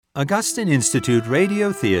Augustine Institute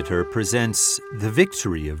Radio Theatre presents The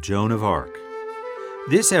Victory of Joan of Arc.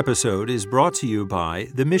 This episode is brought to you by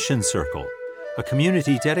the Mission Circle, a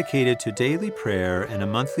community dedicated to daily prayer and a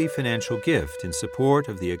monthly financial gift in support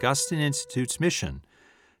of the Augustine Institute's mission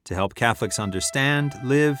to help Catholics understand,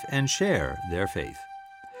 live, and share their faith.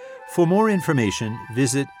 For more information,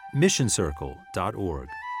 visit missioncircle.org.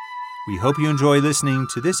 We hope you enjoy listening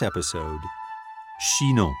to this episode,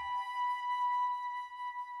 Chinon.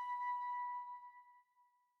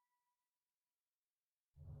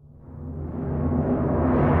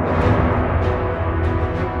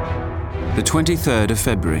 The 23rd of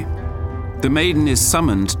February. The maiden is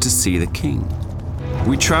summoned to see the king.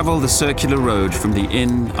 We travel the circular road from the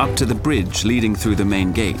inn up to the bridge leading through the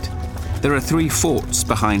main gate. There are 3 forts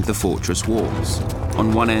behind the fortress walls.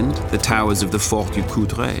 On one end, the towers of the Fort du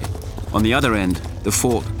Coudray. On the other end, the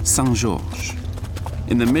Fort Saint-Georges.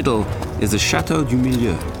 In the middle is the Château du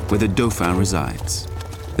Milieu, where the Dauphin resides.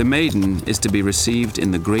 The maiden is to be received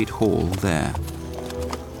in the great hall there.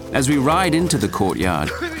 As we ride into the courtyard,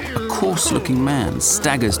 a coarse-looking man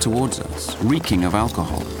staggers towards us, reeking of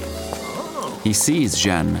alcohol. He sees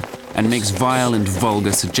Jeanne and makes vile and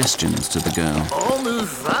vulgar suggestions to the girl.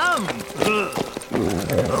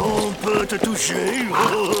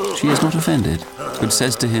 She is not offended, but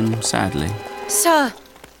says to him sadly, "Sir,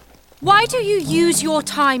 why do you use your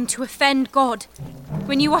time to offend God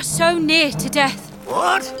when you are so near to death?"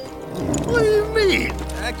 What? What do you mean?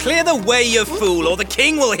 Clear the way, you fool, or the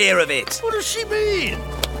king will hear of it. What does she mean?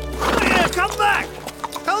 Yeah, come back!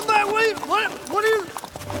 Come back, wait! What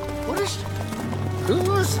is...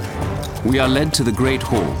 Who is... We are led to the great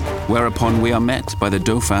hall, whereupon we are met by the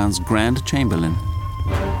Dauphin's Grand Chamberlain.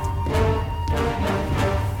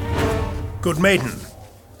 Good maiden,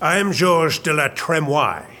 I am Georges de la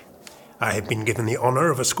Tremoille. I have been given the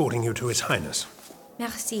honor of escorting you to His Highness.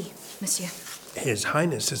 Merci, monsieur. His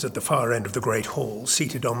Highness is at the far end of the great hall,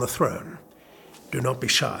 seated on the throne. Do not be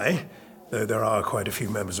shy, though there are quite a few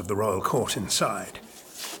members of the royal court inside.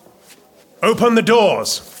 Open the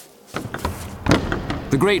doors!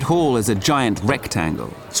 The great hall is a giant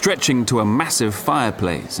rectangle, stretching to a massive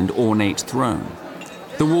fireplace and ornate throne.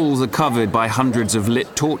 The walls are covered by hundreds of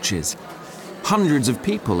lit torches. Hundreds of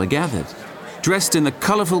people are gathered, dressed in the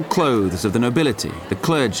colourful clothes of the nobility, the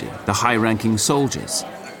clergy, the high-ranking soldiers.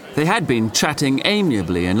 They had been chatting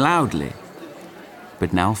amiably and loudly,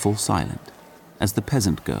 but now fall silent as the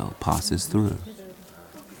peasant girl passes through.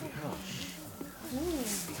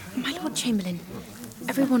 My Lord Chamberlain,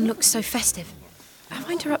 everyone looks so festive. Have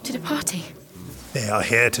I interrupted a party? They are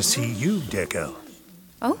here to see you, dear girl.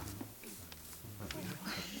 Oh?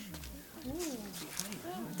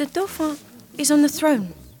 The Dauphin is on the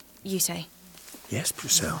throne, you say? Yes,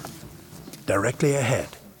 Pucelle. Directly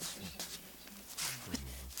ahead.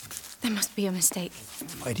 There must be a mistake.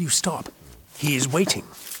 Why do you stop? He is waiting.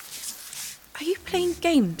 Are you playing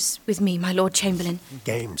games with me, my Lord Chamberlain?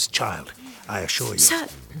 Games, child, I assure you. Sir,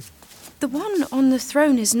 the one on the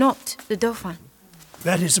throne is not the Dauphin.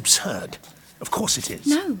 That is absurd. Of course it is.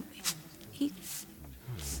 No, he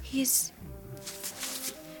is...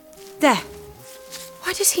 There.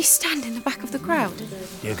 Why does he stand in the back of the crowd?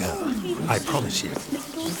 Dear girl, I promise you.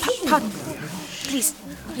 Pardon. Please,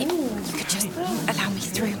 you could just allow me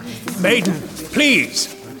through. Maiden, please!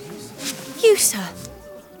 You, sir.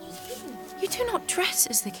 You do not dress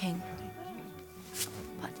as the king.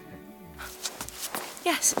 But...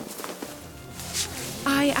 Yes.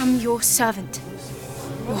 I am your servant,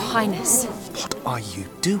 Your Highness. What are you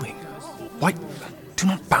doing? Why, do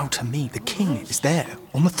not bow to me. The king is there,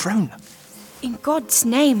 on the throne. In God's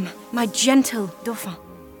name, my gentle Dauphin.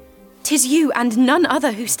 'Tis you and none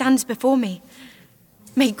other who stands before me.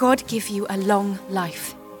 May God give you a long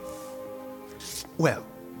life. Well.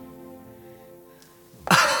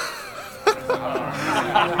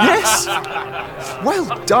 Yes! Well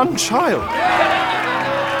done, child.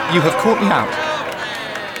 You have caught me out.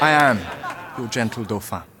 I am your gentle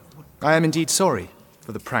Dauphin. I am indeed sorry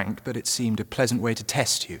for the prank, but it seemed a pleasant way to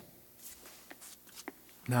test you.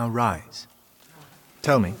 Now rise.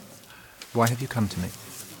 Tell me, why have you come to me?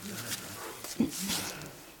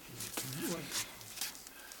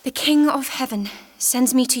 The King of Heaven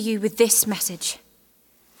sends me to you with this message.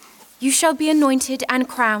 You shall be anointed and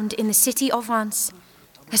crowned in the city of Reims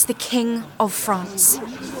as the King of France,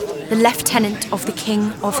 the Lieutenant of the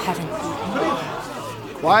King of Heaven.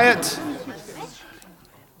 Quiet!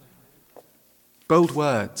 Bold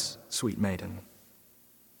words, sweet maiden.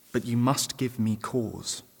 But you must give me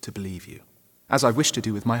cause to believe you, as I wish to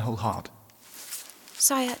do with my whole heart.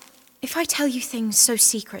 Sire, if I tell you things so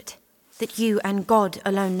secret that you and God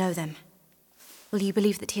alone know them, Will you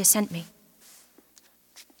believe that he has sent me?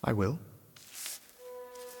 I will.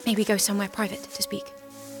 May we go somewhere private to speak?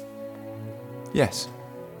 Yes,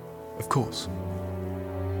 of course.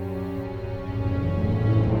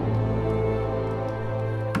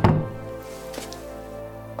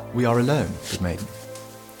 We are alone, good maiden.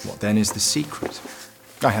 What then is the secret?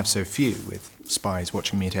 I have so few, with spies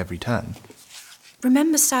watching me at every turn.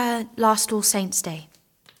 Remember, sire, last All Saints' Day.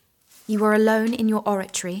 You were alone in your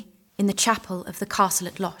oratory in the chapel of the castle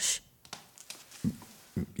at Loches.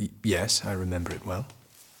 Yes, I remember it well.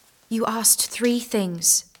 You asked 3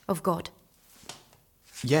 things of God.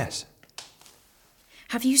 Yes.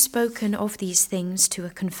 Have you spoken of these things to a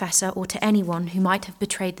confessor or to anyone who might have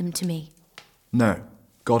betrayed them to me? No,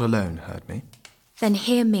 God alone heard me. Then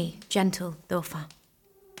hear me, gentle Dauphin.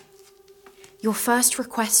 Your first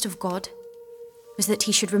request of God was that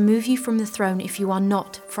he should remove you from the throne if you are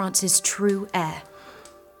not France's true heir.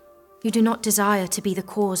 You do not desire to be the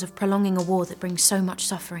cause of prolonging a war that brings so much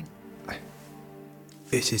suffering.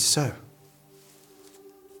 It is so.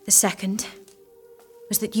 The second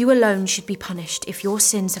was that you alone should be punished if your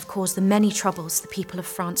sins have caused the many troubles the people of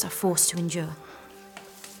France are forced to endure.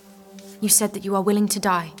 You said that you are willing to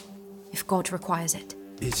die if God requires it.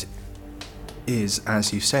 It is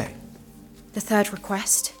as you say. The third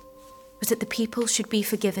request was that the people should be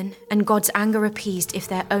forgiven and God's anger appeased if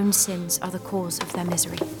their own sins are the cause of their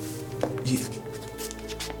misery.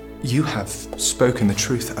 You have spoken the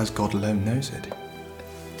truth as God alone knows it.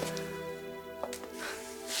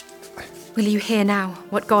 Will you hear now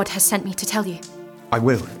what God has sent me to tell you? I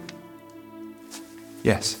will.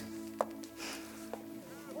 Yes.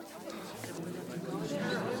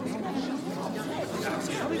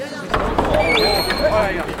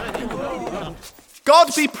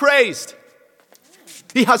 God be praised!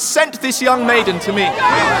 He has sent this young maiden to me.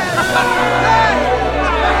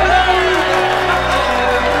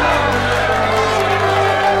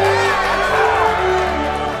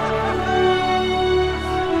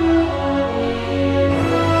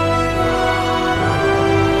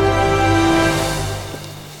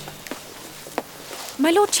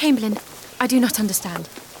 My Lord Chamberlain, I do not understand.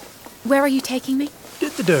 Where are you taking me?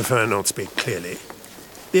 Did the Dauphin not speak clearly?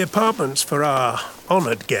 The apartments for our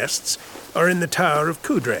honoured guests are in the Tower of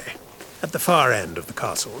Coudray, at the far end of the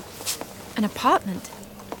castle. An apartment?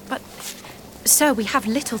 But, sir, we have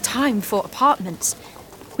little time for apartments.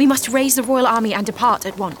 We must raise the royal army and depart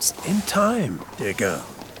at once. In time, dear girl.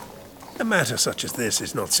 A matter such as this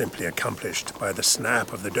is not simply accomplished by the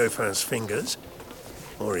snap of the Dauphin's fingers,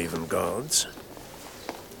 or even God's.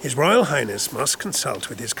 His Royal Highness must consult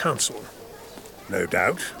with his council. No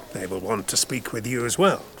doubt they will want to speak with you as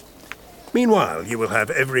well. Meanwhile, you will have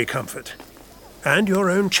every comfort, and your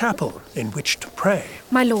own chapel in which to pray.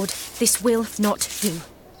 My lord, this will not do.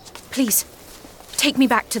 Please, take me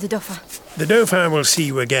back to the Dauphin. The Dauphin will see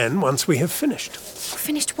you again once we have finished.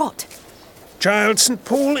 Finished what? Child, St.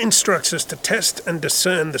 Paul instructs us to test and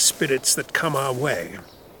discern the spirits that come our way.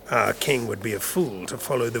 Our king would be a fool to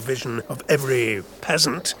follow the vision of every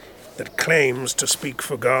peasant that claims to speak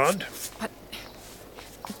for God. But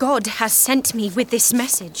God has sent me with this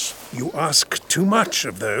message. You ask too much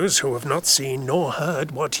of those who have not seen nor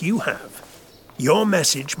heard what you have. Your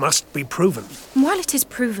message must be proven. While it is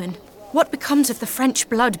proven, what becomes of the French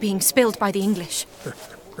blood being spilled by the English?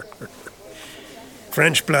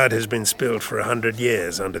 French blood has been spilled for 100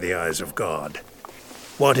 years under the eyes of God.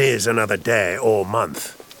 What is another day or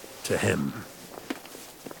month to him?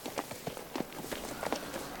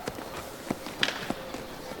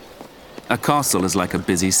 A castle is like a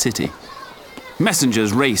busy city.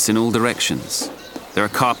 Messengers race in all directions. There are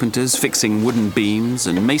carpenters fixing wooden beams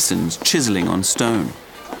and masons chiseling on stone.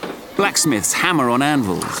 Blacksmiths hammer on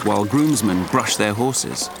anvils while groomsmen brush their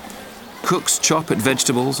horses. Cooks chop at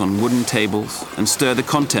vegetables on wooden tables and stir the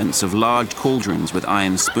contents of large cauldrons with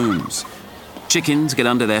iron spoons. Chickens get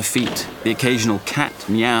under their feet, the occasional cat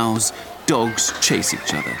meows, dogs chase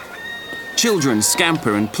each other. Children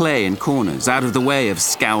scamper and play in corners out of the way of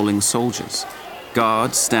scowling soldiers.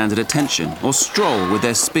 Guards stand at attention or stroll with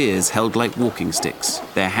their spears held like walking sticks,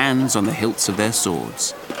 their hands on the hilts of their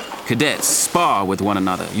swords. Cadets spar with one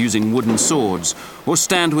another using wooden swords or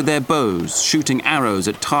stand with their bows shooting arrows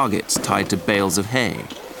at targets tied to bales of hay.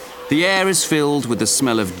 The air is filled with the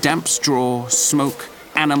smell of damp straw, smoke,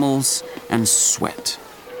 animals, and sweat.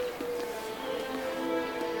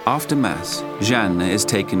 After Mass, Jeanne is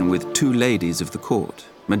taken with 2 ladies of the court,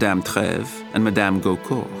 Madame Trèves and Madame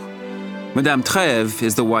Gaucourt. Madame Trèves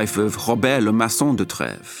is the wife of Robert le Masson de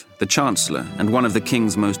Trèves, the Chancellor and one of the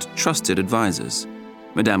king's most trusted advisors.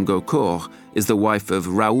 Madame Gaucourt is the wife of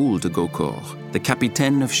Raoul de Gaucourt, the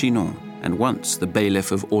Capitaine of Chinon, and once the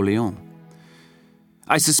bailiff of Orléans.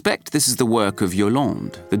 I suspect this is the work of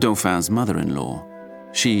Yolande, the Dauphin's mother-in-law.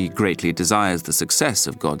 She greatly desires the success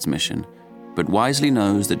of God's mission, but wisely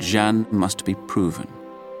knows that Jeanne must be proven.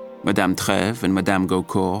 Madame Trèves and Madame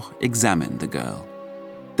Gaucourt examine the girl.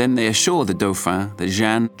 Then they assure the Dauphin that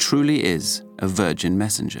Jeanne truly is a virgin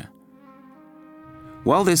messenger.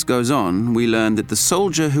 While this goes on, we learn that the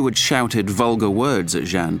soldier who had shouted vulgar words at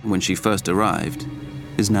Jeanne when she first arrived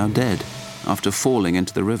is now dead after falling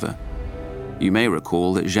into the river. You may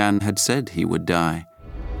recall that Jeanne had said he would die.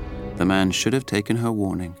 The man should have taken her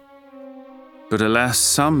warning. But alas,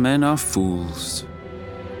 some men are fools.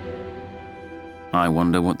 I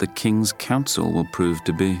wonder what the king's counsel will prove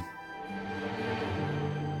to be.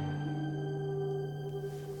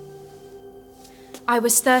 I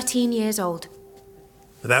was 13 years old.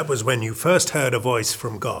 That was when you first heard a voice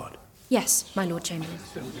from God. Yes, my Lord Chamberlain.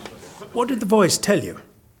 What did the voice tell you?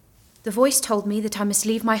 The voice told me that I must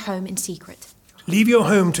leave my home in secret. Leave your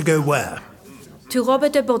home to go where? To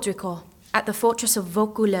Robert de Baudricourt, at the fortress of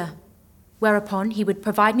Vaucouleurs, whereupon he would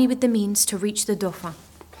provide me with the means to reach the Dauphin.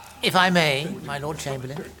 If I may, my Lord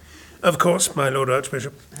Chamberlain. Of course, my Lord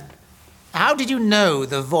Archbishop. How did you know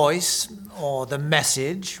the voice or the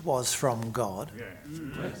message was from God?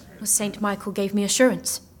 Well, Saint Michael gave me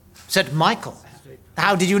assurance. St. Michael?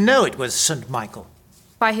 How did you know it was St. Michael?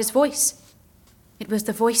 By his voice. It was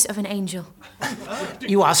the voice of an angel.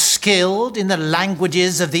 You are skilled in the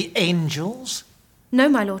languages of the angels? No,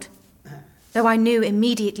 my lord. Though I knew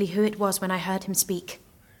immediately who it was when I heard him speak.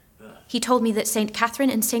 He told me that St. Catherine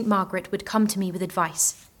and St. Margaret would come to me with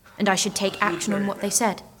advice, and I should take action on what they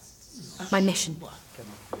said. My mission.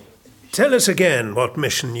 Tell us again what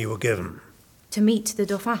mission you were given. To meet the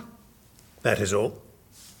Dauphin. That is all?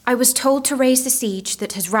 I was told to raise the siege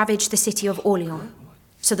that has ravaged the city of Orléans,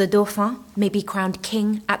 so the Dauphin may be crowned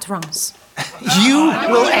king at Reims. You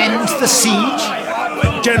will end the siege?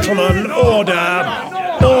 Gentlemen, order!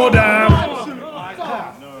 Order!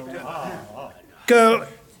 Girl,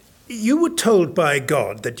 you were told by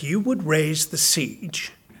God that you would raise the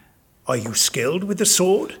siege. Are you skilled with the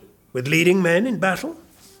sword? With leading men in battle?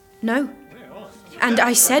 No. And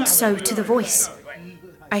I said so to the voice.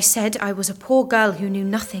 I said I was a poor girl who knew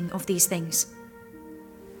nothing of these things.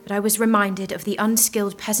 But I was reminded of the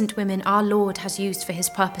unskilled peasant women our Lord has used for his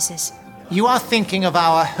purposes. You are thinking of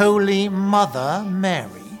our Holy Mother,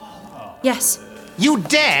 Mary? Yes. You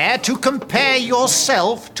dare to compare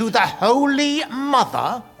yourself to the Holy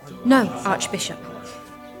Mother? No, Archbishop.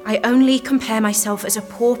 I only compare myself as a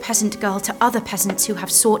poor peasant girl to other peasants who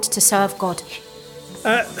have sought to serve God.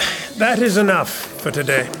 That is enough for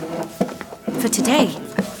today. For today?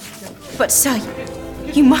 But, sir,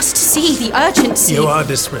 you must see the urgency. You are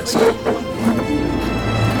dismissed.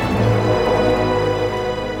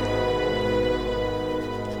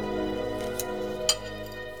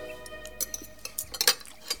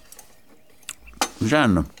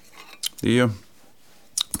 Jeanne, the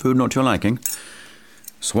food not to your liking?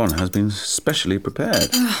 This one has been specially prepared.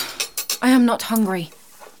 I am not hungry.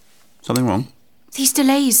 Something wrong? These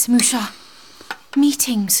delays, Mouchard.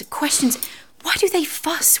 Meetings, questions. Why do they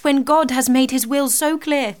fuss when God has made his will so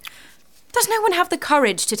clear? Does no one have the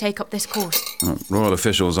courage to take up this course? Royal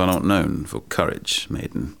officials are not known for courage,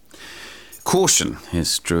 maiden. Caution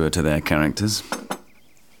is truer to their characters.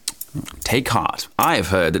 Take heart. I have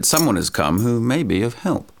heard that someone has come who may be of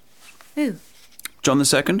help. Who? John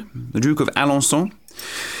II, the Duke of Alençon.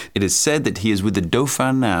 It is said that he is with the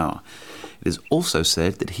Dauphin now. It is also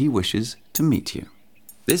said that he wishes to meet you.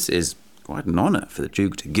 This is quite an honour for the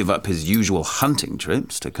Duke to give up his usual hunting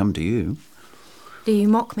trips to come to you. Do you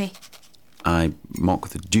mock me? I mock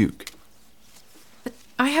the Duke. But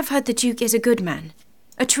I have heard the Duke is a good man,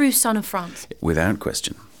 a true son of France. Without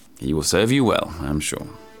question. He will serve you well, I'm sure.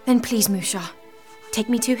 Then please, Mouchard, take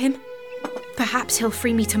me to him. Perhaps he'll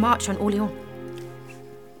free me to march on Orléans.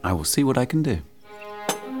 I will see what I can do.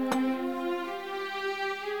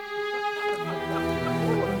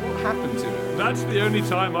 What happened to it? That's the only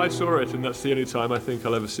time I saw it, and that's the only time I think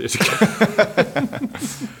I'll ever see it again.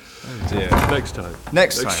 Oh dear. Next time.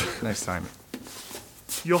 Next time.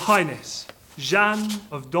 Your Highness, Jeanne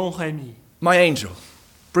of Domremy. My angel.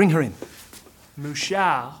 Bring her in.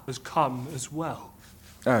 Mouchard has come as well.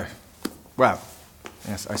 Oh. Well,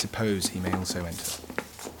 yes, I suppose he may also enter.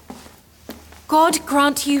 God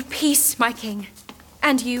grant you peace, my king.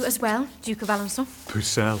 And you as well, Duke of Alençon.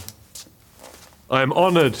 Pucelle, I am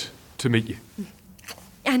honoured to meet you.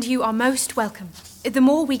 And you are most welcome. The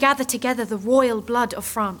more we gather together the royal blood of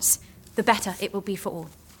France, the better it will be for all.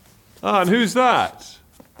 Ah, and who's that?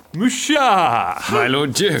 Mouchard! My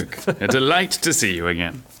Lord Duke, a delight to see you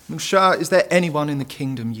again. Mouchard, is there anyone in the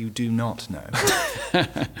kingdom you do not know?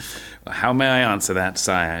 Well, how may I answer that,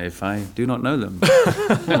 sire, if I do not know them?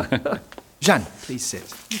 Jeanne, please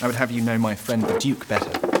sit. I would have you know my friend the Duke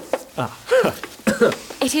better.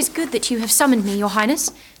 It is good that you have summoned me, Your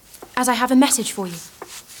Highness, as I have a message for you.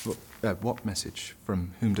 What message?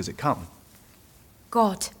 From whom does it come?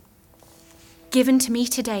 God, given to me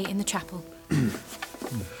today in the chapel.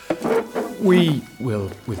 We will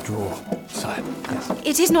withdraw, sire. Yes.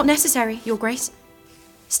 It is not necessary, Your Grace.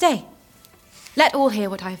 Stay. Let all hear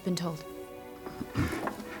what I have been told.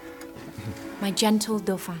 My gentle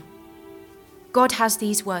Dauphin, God has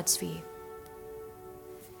these words for you.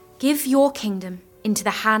 Give your kingdom into the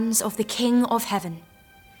hands of the King of Heaven,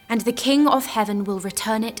 and the King of Heaven will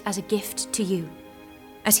return it as a gift to you,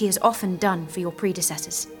 as he has often done for your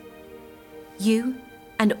predecessors. You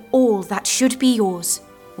and all that should be yours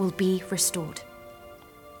will be restored.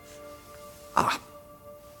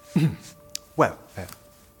 Well,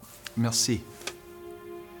 merci.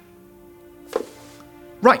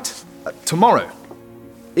 Right, tomorrow,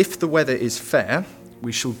 if the weather is fair,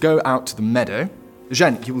 we shall go out to the meadow.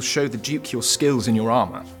 Jeanne, you will show the Duke your skills in your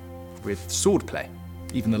armour, with swordplay,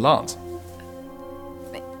 even the lance.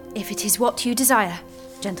 If it is what you desire,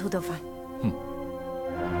 gentle Dauphin.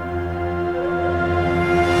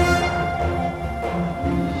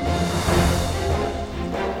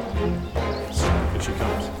 Here she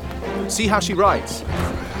comes. See how she rides.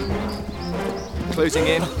 Closing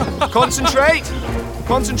in. Concentrate!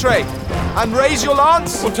 Concentrate! And raise your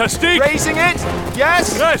lance! Fantastic! Raising it!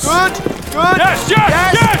 Yes! Yes! Good! Good! Yes!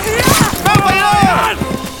 Yes! Yes! Merveilleux!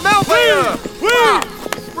 Merveilleux!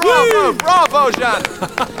 Bravo! Bravo, Jeanne!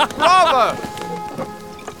 Bravo!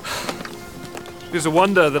 It is a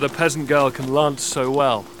wonder that a peasant girl can lance so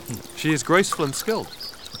well. She is graceful and skilled,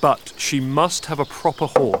 but she must have a proper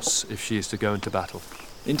horse if she is to go into battle.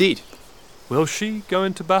 Indeed. Will she go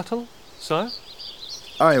into battle, sire?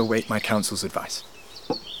 I await my council's advice.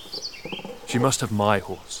 She must have my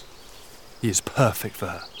horse. He is perfect for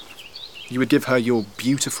her. You would give her your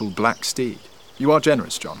beautiful black steed. You are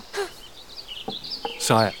generous, John.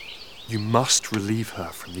 Sire, you must relieve her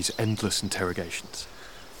from these endless interrogations.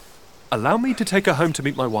 Allow me to take her home to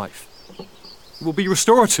meet my wife. It will be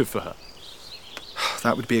restorative for her.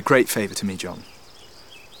 That would be a great favour to me, John.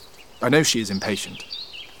 I know she is impatient.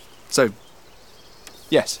 So,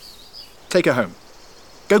 yes, take her home.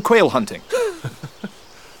 Go quail hunting.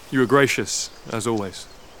 You are gracious, as always.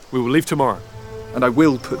 We will leave tomorrow. And I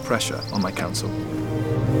will put pressure on my council.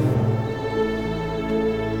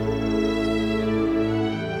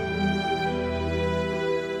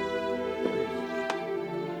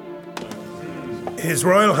 His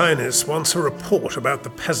Royal Highness wants a report about the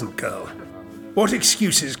peasant girl. What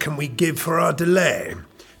excuses can we give for our delay?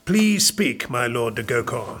 Please speak, my Lord de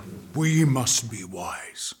Gaucourt. We must be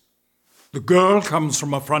wise. The girl comes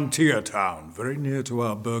from a frontier town, very near to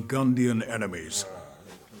our Burgundian enemies.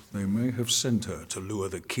 They may have sent her to lure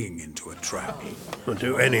the king into a trap.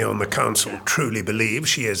 Do any on the council truly believe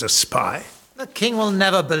she is a spy? The king will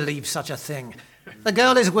never believe such a thing. The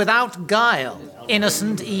girl is without guile,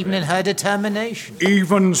 innocent even in her determination.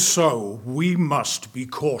 Even so, we must be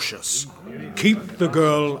cautious. Keep the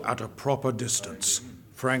girl at a proper distance.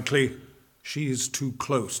 Frankly, she is too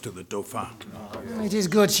close to the Dauphin. It is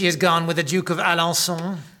good she has gone with the Duke of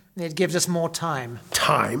Alençon. It gives us more time.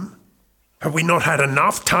 Time? Have we not had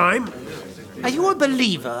enough time? Are you a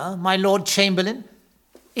believer, my Lord Chamberlain?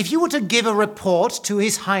 If you were to give a report to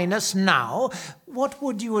His Highness now, what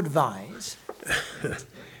would you advise?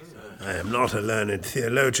 I am not a learned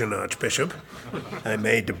theologian, Archbishop. I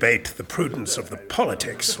may debate the prudence of the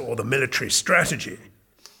politics or the military strategy.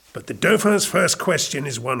 But the Dauphin's first question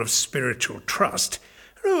is one of spiritual trust.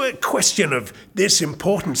 A question of this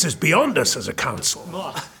importance is beyond us as a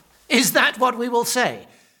council. Is that what we will say?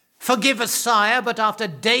 Forgive us, sire, but after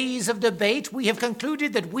days of debate, we have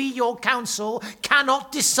concluded that we, your council,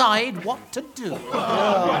 cannot decide what to do.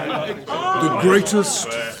 The greatest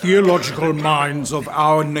theological minds of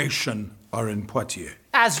our nation are in Poitiers.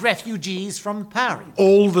 As refugees from Paris.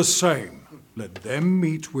 All the same, let them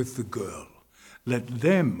meet with the girl. Let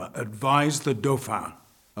them advise the Dauphin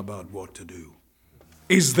about what to do.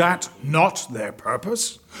 Is that not their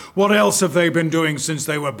purpose? What else have they been doing since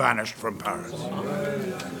they were banished from Paris?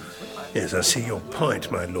 Yes, I see your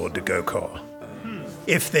point, my Lord de Gaucourt.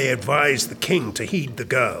 If they advise the king to heed the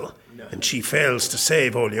girl, and she fails to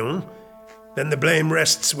save Orléans, then the blame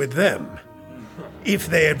rests with them. If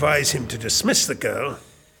they advise him to dismiss the girl,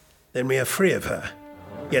 then we are free of her.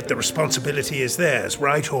 Yet the responsibility is theirs,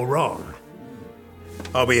 right or wrong.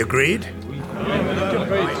 Are we agreed?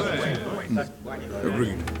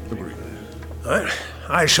 Agreed.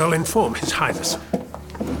 I shall inform His Highness.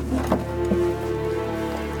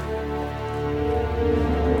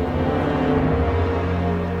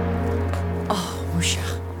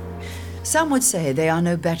 Some would say they are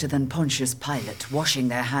no better than Pontius Pilate, washing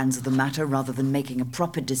their hands of the matter rather than making a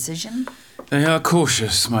proper decision. They are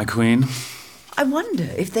cautious, my queen. I wonder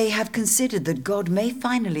if they have considered that God may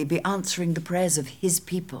finally be answering the prayers of His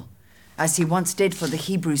people, as He once did for the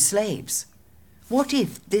Hebrew slaves. What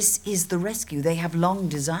if this is the rescue they have long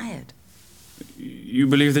desired? You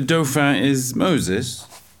believe the Dauphin is Moses?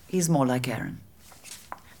 He's more like Aaron.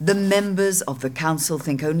 The members of the council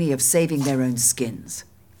think only of saving their own skins.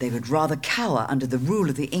 They would rather cower under the rule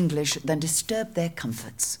of the English than disturb their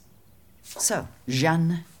comforts. So,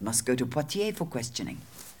 Jeanne must go to Poitiers for questioning.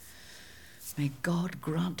 May God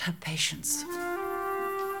grant her patience.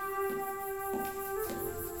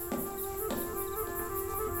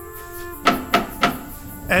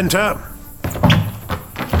 Enter.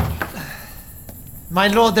 My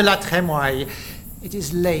Lord de la Trémoille, it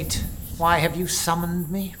is late. Why have you summoned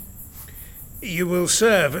me? You will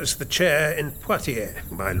serve as the chair in Poitiers,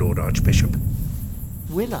 my Lord Archbishop.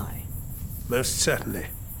 Will I? Most certainly.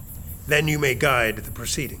 Then you may guide the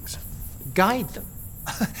proceedings. Guide them?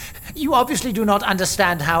 You obviously do not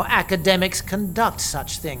understand how academics conduct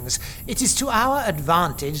such things. It is to our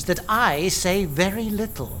advantage that I say very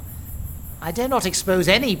little. I dare not expose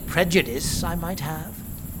any prejudice I might have.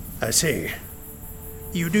 I see.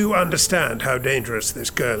 You do understand how dangerous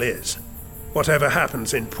this girl is. Whatever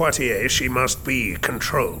happens in Poitiers, she must be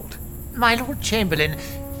controlled. My Lord Chamberlain,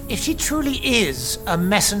 if she truly is a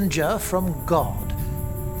messenger from God,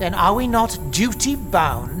 then are we not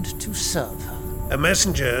duty-bound to serve her? A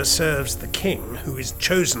messenger serves the king who is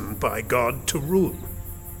chosen by God to rule.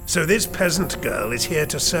 So this peasant girl is here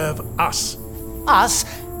to serve us. Us?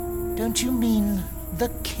 Don't you mean the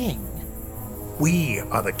king? We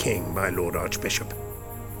are the king, my Lord Archbishop.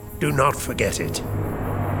 Do not forget it.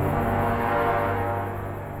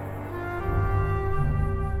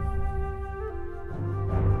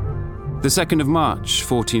 The 2nd of March,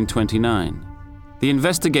 1429. The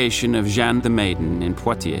investigation of Jeanne the Maiden in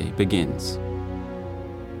Poitiers begins.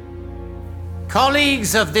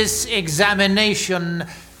 Colleagues of this examination,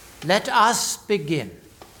 let us begin.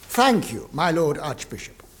 Thank you, my Lord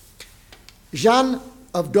Archbishop. Jeanne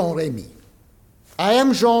of Domremy. I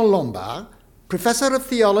am Jean Lombard, Professor of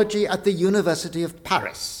Theology at the University of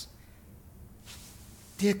Paris.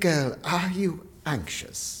 Dear girl, are you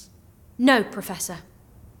anxious? No, Professor.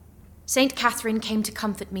 Saint Catherine came to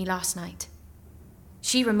comfort me last night.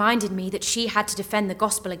 She reminded me that she had to defend the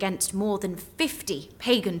gospel against more than 50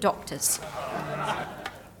 pagan doctors.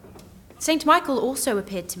 Saint Michael also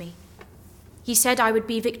appeared to me. He said I would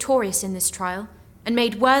be victorious in this trial and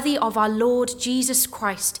made worthy of our Lord Jesus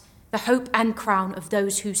Christ, the hope and crown of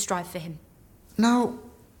those who strive for him. Now,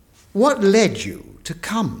 what led you to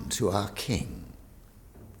come to our king?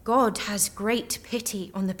 God has great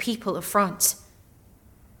pity on the people of France.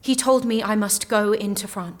 He told me I must go into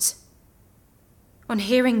France. On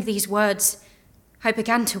hearing these words, I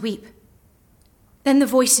began to weep. Then the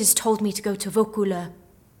voices told me to go to Vaucouleurs,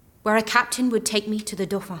 where a captain would take me to the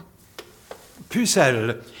Dauphin.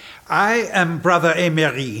 Pucelle, I am Brother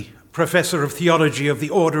Emery, Professor of Theology of the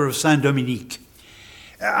Order of Saint-Dominique.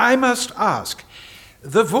 I must ask,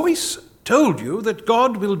 the voice told you that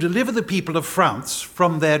God will deliver the people of France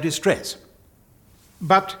from their distress.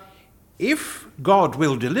 But if God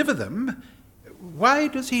will deliver them, why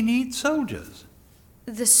does he need soldiers?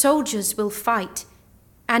 The soldiers will fight,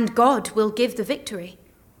 and God will give the victory.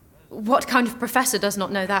 What kind of professor does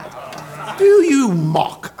not know that? Do you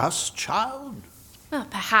mock us, child? Well,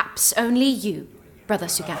 perhaps only you, Brother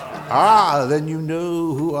Sugan. Ah, then you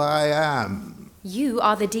know who I am. You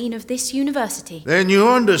are the dean of this university. Then you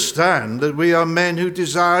understand that we are men who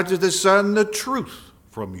desire to discern the truth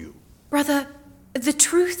from you. Brother, the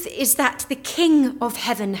truth is that the King of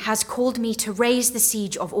Heaven has called me to raise the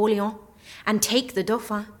siege of Orléans and take the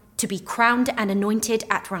Dauphin to be crowned and anointed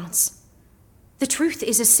at Reims. The truth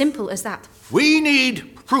is as simple as that. We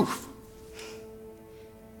need proof.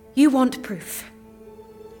 You want proof.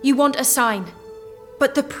 You want a sign.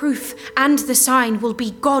 But the proof and the sign will be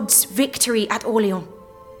God's victory at Orléans.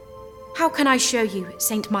 How can I show you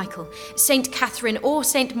Saint Michael, Saint Catherine, or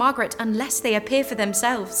Saint Margaret unless they appear for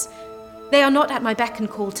themselves? They are not at my beck and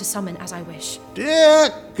call to summon as I wish. Dear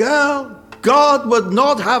girl, God would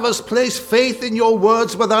not have us place faith in your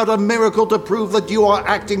words without a miracle to prove that you are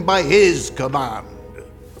acting by his command.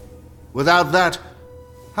 Without that,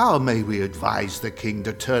 how may we advise the king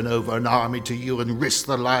to turn over an army to you and risk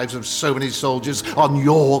the lives of so many soldiers on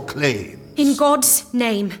your claims? In God's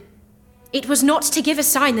name, It was not to give a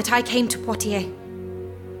sign that I came to Poitiers,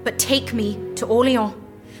 but take me to Orléans,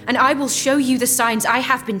 and I will show you the signs I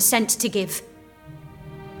have been sent to give.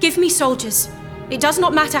 Give me soldiers, it does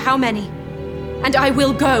not matter how many, and I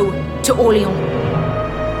will go to Orléans.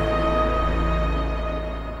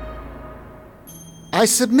 I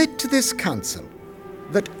submit to this council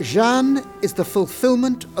that Jeanne is the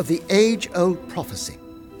fulfillment of the age-old prophecy.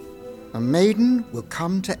 A maiden will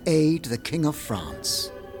come to aid the King of France.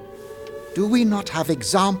 Do we not have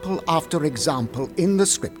example after example in the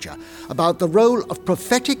scripture about the role of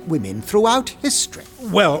prophetic women throughout history?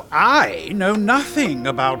 Well, I know nothing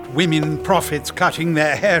about women prophets cutting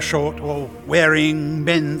their hair short or wearing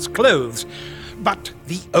men's clothes. But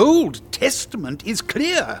the Old Testament is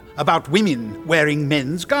clear about women wearing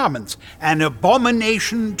men's garments. An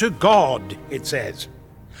abomination to God, it says.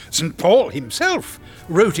 St. Paul himself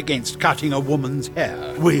wrote against cutting a woman's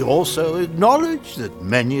hair. We also acknowledge that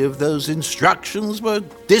many of those instructions were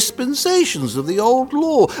dispensations of the old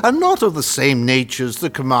law, and not of the same nature as the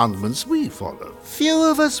commandments we follow. Few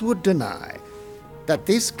of us would deny that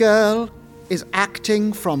this girl is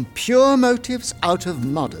acting from pure motives out of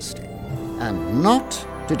modesty, and not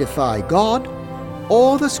to defy God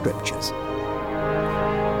or the Scriptures.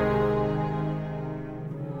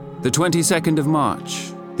 The 22nd of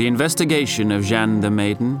March, the investigation of Jeanne the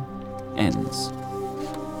Maiden ends.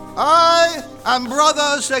 I am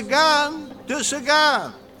Brother Seguin de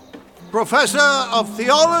Seguin, Professor of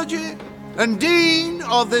Theology and Dean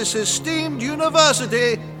of this esteemed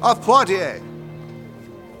University of Poitiers.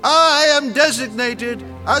 I am designated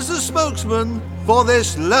as the spokesman for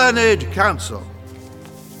this learned council.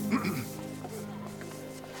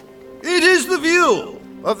 It is the view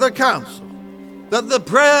of the council that the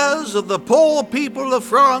prayers of the poor people of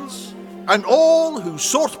France and all who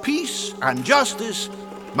sought peace and justice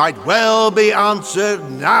might well be answered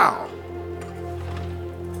now.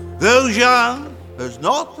 Though Jeanne has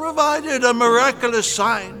not provided a miraculous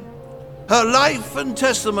sign, her life and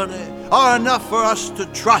testimony are enough for us to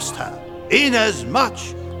trust her, inasmuch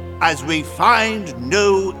as we find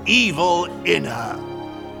no evil in her.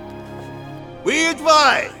 We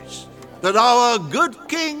advise that our good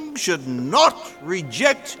king should not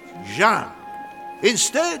reject Jeanne.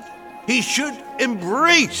 Instead, he should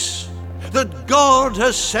embrace that God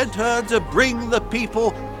has sent her to bring the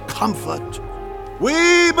people comfort.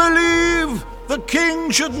 We believe the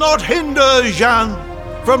king should not hinder Jeanne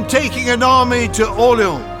from taking an army to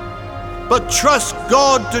Orléans, but trust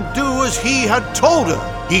God to do as he had told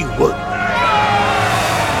her he would.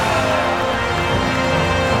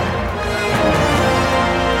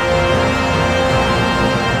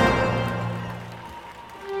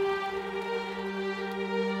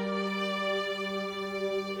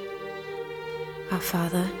 Our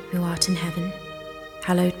Father, who art in heaven,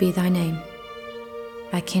 hallowed be thy name.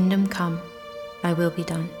 Thy kingdom come, thy will be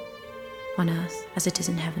done, on earth as it is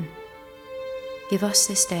in heaven. Give us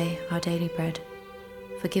this day our daily bread.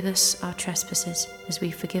 Forgive us our trespasses, as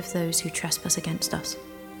we forgive those who trespass against us.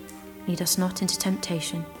 Lead us not into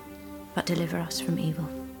temptation, but deliver us from evil.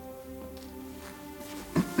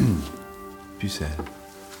 Pucelle.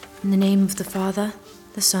 In the name of the Father,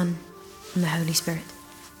 the Son, and the Holy Spirit.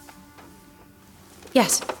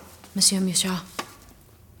 Yes, Monsieur Mouchard.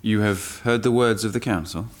 You have heard the words of the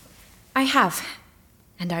council? I have,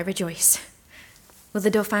 and I rejoice. Will the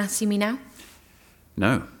Dauphin see me now?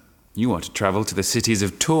 No. You are to travel to the cities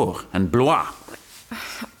of Tours and Blois.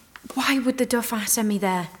 Why would the Dauphin send me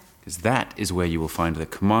there? Because that is where you will find the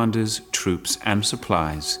commanders, troops, and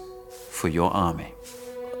supplies for your army.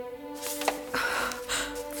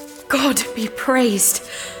 God be praised.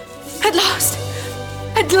 At last!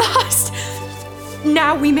 At last!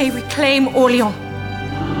 Now we may reclaim Orléans.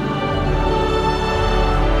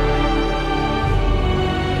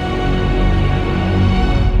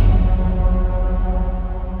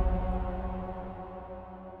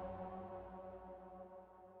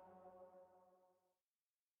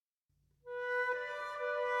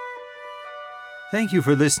 Thank you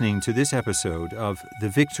for listening to this episode of The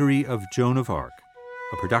Victory of Joan of Arc,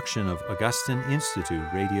 a production of Augustine Institute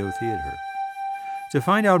Radio Theatre. To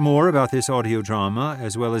find out more about this audio drama,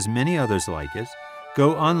 as well as many others like it,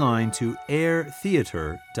 go online to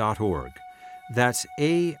airtheatre.org. That's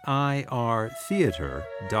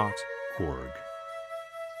AIRtheatre.org.